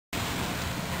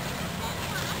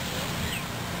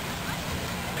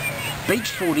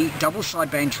Beach 40 double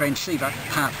sideband transceiver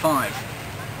part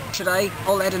 5. Today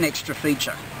I'll add an extra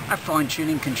feature, a fine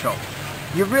tuning control.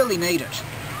 You really need it.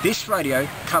 This radio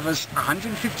covers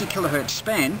 150 kHz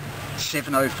span,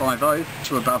 7050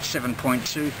 to above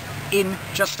 7.2, in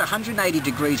just 180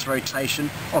 degrees rotation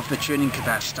of the tuning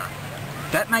capacitor.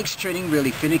 That makes tuning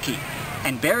really finicky.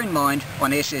 And bear in mind,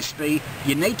 on SSB,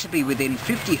 you need to be within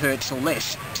 50 Hz or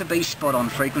less to be spot on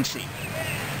frequency.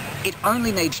 It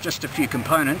only needs just a few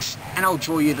components, and I'll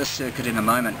draw you the circuit in a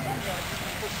moment.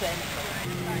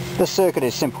 The circuit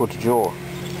is simple to draw.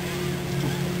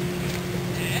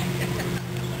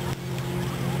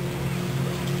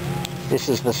 This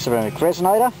is the ceramic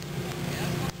resonator,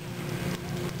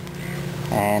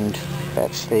 and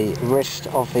that's the rest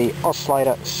of the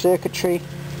oscillator circuitry.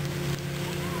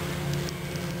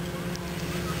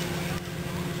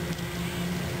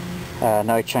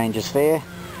 No changes there.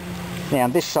 Now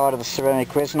on this side of the ceramic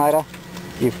resonator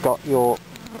you've got your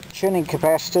tuning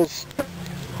capacitors.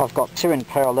 I've got two in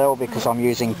parallel because I'm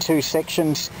using two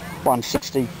sections, one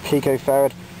 60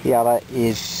 picofarad, the other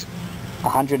is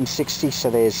 160, so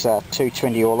there's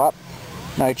 220 all up.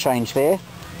 No change there.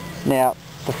 Now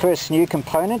the first new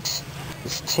component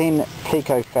is 10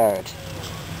 picofarad,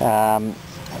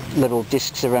 little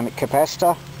disc ceramic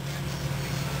capacitor.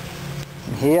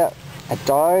 And here a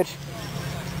diode,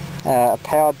 a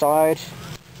power diode,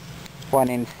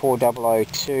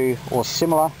 1N4002 or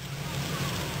similar.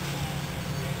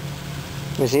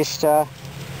 Resistor,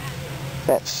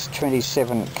 that's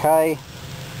 27K.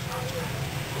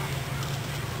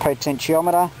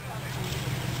 Potentiometer,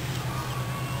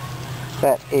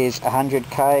 that is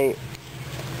 100K,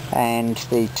 and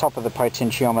the top of the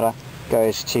potentiometer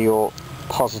goes to your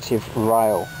positive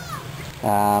rail.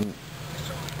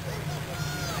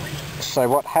 So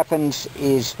what happens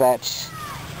is that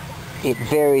it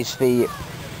varies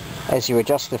as you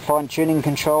adjust the fine tuning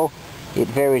control, it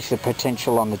varies the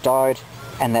potential on the diode,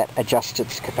 and that adjusts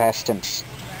its capacitance.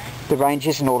 The range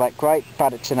isn't all that great,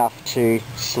 but it's enough to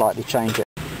slightly change it.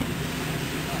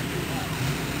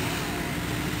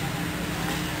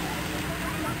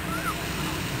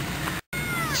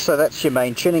 So that's your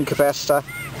main tuning capacitor,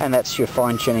 and that's your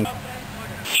fine tuning.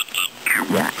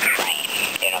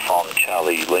 Uniform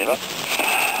Charlie Lima,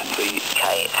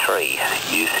 VK3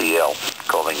 UCL,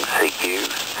 calling CQ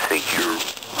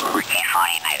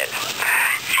resonator.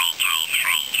 VK3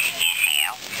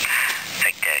 UCL,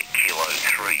 Victor Kilo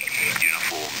 3,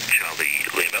 Uniform Charlie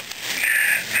Lima,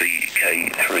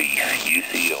 VK3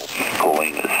 UCL,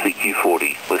 calling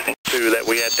CQ40, listening to that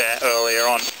we had earlier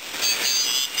on.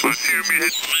 Assume you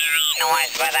had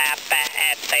noise without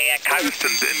at the coast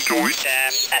and enjoyed a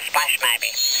splash maybe.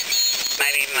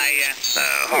 Maybe my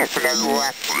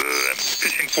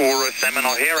fishing for salmon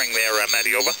or herring there,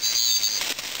 Matty, over.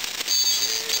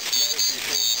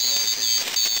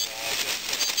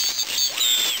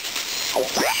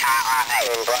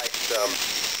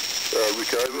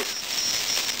 Rick over.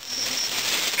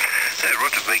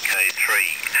 Roger, VK3,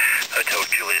 Hotel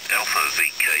Juliet Alpha,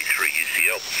 VK3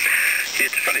 UCL. Yeah,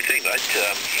 it's a funny thing, mate.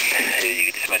 You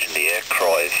can just imagine the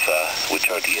outcry if we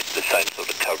tried to get the same sort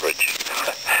of coverage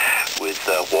with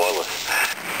wireless.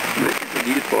 This is a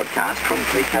news broadcast from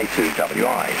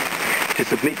VK3YE. To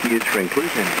submit news for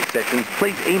inclusion in these sessions,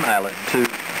 please email it to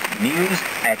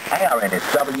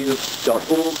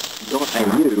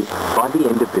news@arnsw.org.au by the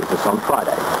end of business on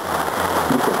Friday.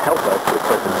 You can help us with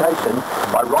presentation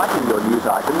by writing your news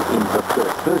item in the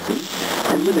first person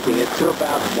and limiting it to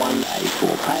about one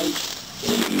A4 page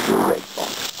in the usual red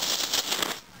font.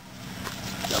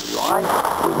 WI,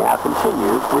 we now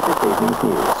continue with this evening's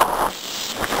news.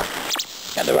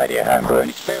 And the Radio Homegrown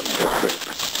Experimenters Group,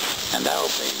 and they'll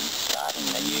be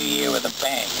starting the new year with a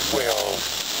bang. Well,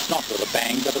 not with a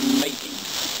bang, but a meeting.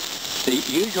 The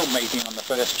usual meeting on the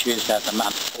first Tuesday of the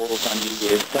month falls on New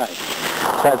Year's Day.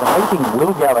 So the meeting will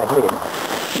go ahead.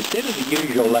 Instead of the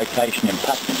usual location in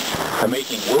Putney, the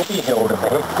meeting will be held at the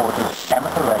headquarters of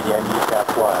Amateur Radio New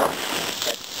South Wales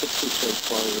at 63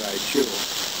 Quarry Road, Jewel,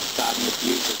 starting at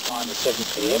the usual time of 7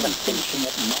 PM and finishing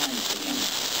at 9 PM.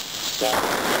 So,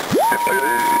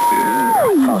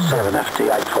 7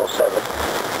 FT847.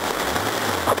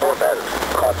 I bought that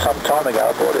quite some time ago.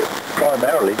 I bought it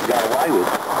primarily to go away with.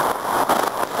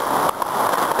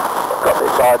 I've got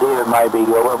this idea that maybe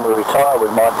when we retire we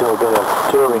might do a bit of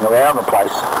touring around the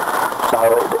place, so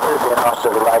it'd be a nice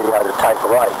little radio to take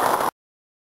away.